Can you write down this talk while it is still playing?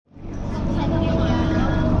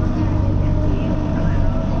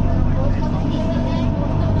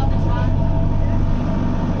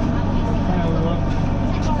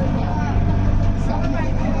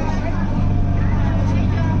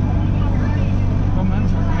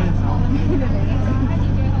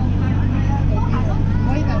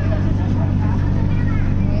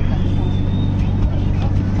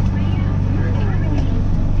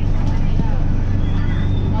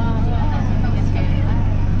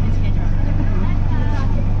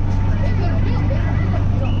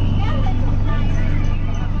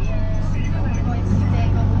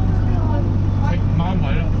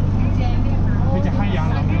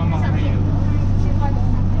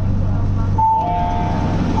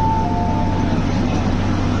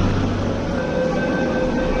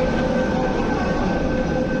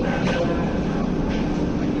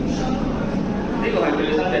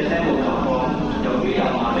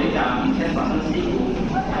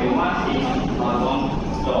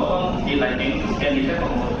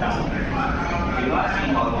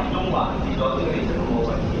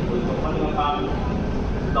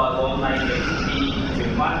來往荔景至荃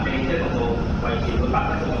灣地車服務維持每8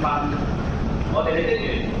分鐘班。我哋嘅職員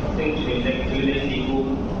正全力處理事故。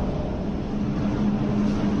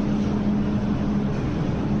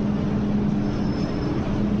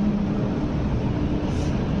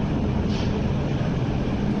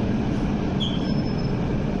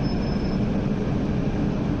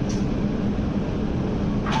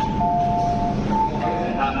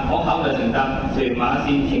可考慮乘搭屯馬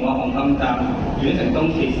線前往紅磡站轉乘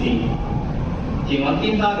東鐵線，前往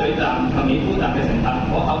尖沙咀站及美孚站嘅乘客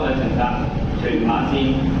可考慮乘搭屯馬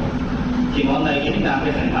線，前往荔景站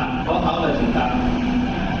嘅乘客可考慮乘搭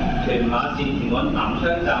屯馬線前往南昌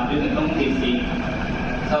站轉乘東鐵線。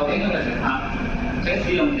受影響嘅乘客請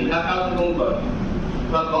使用其他交通工具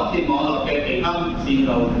或港鐵網絡嘅其他線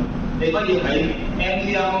路。你可以喺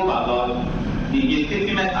MTR Mobile 內連結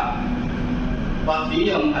City Meta，或使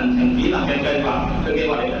用行程指南嘅計劃去計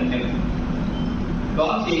劃你行程。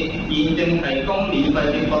港鐵現正提供免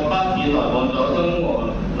費接駁巴士來往佐敦和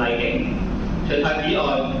荔景，除太子外，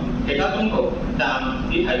其他中途站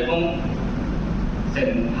只提供乘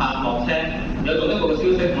客落車。有進一步消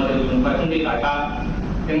息，我哋會盡快通知大家，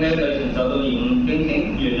令你旅程受到延誤，敬請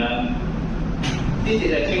原諒。This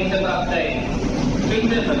is a Kingston update.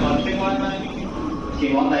 Kingston is on Tsuen Wan Line。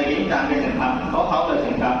前往荔景站嘅乘客可考慮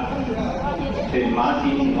乘搭屯馬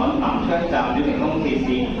線前往南昌站轉乘東鐵線。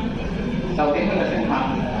受影響嘅乘客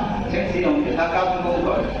請使用其他交通工具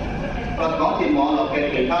或港鐵網絡嘅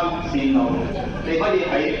其他線路。你可以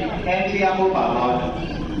喺 MTR Mobile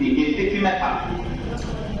內連結 City Meta，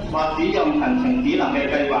 或使用行程指南嘅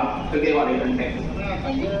計劃去計劃你行程。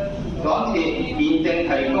港鐵現正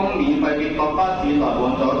提供免費接駁巴士來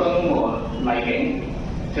往佐敦和荔景，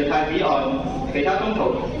除太子外，其他中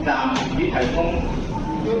途站只提供。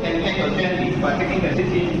You can take your journey by taking the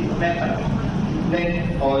city method link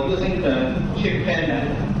or using the chip payment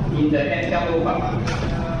in the MTR Mobile.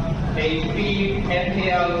 A free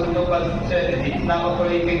MTR local service is now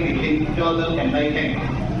operating between Jordan and Beijing,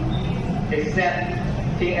 except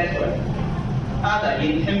TS1. Other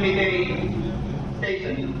intermediate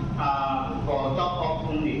stations are for drop-off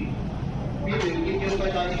only. We will give you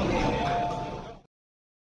further information.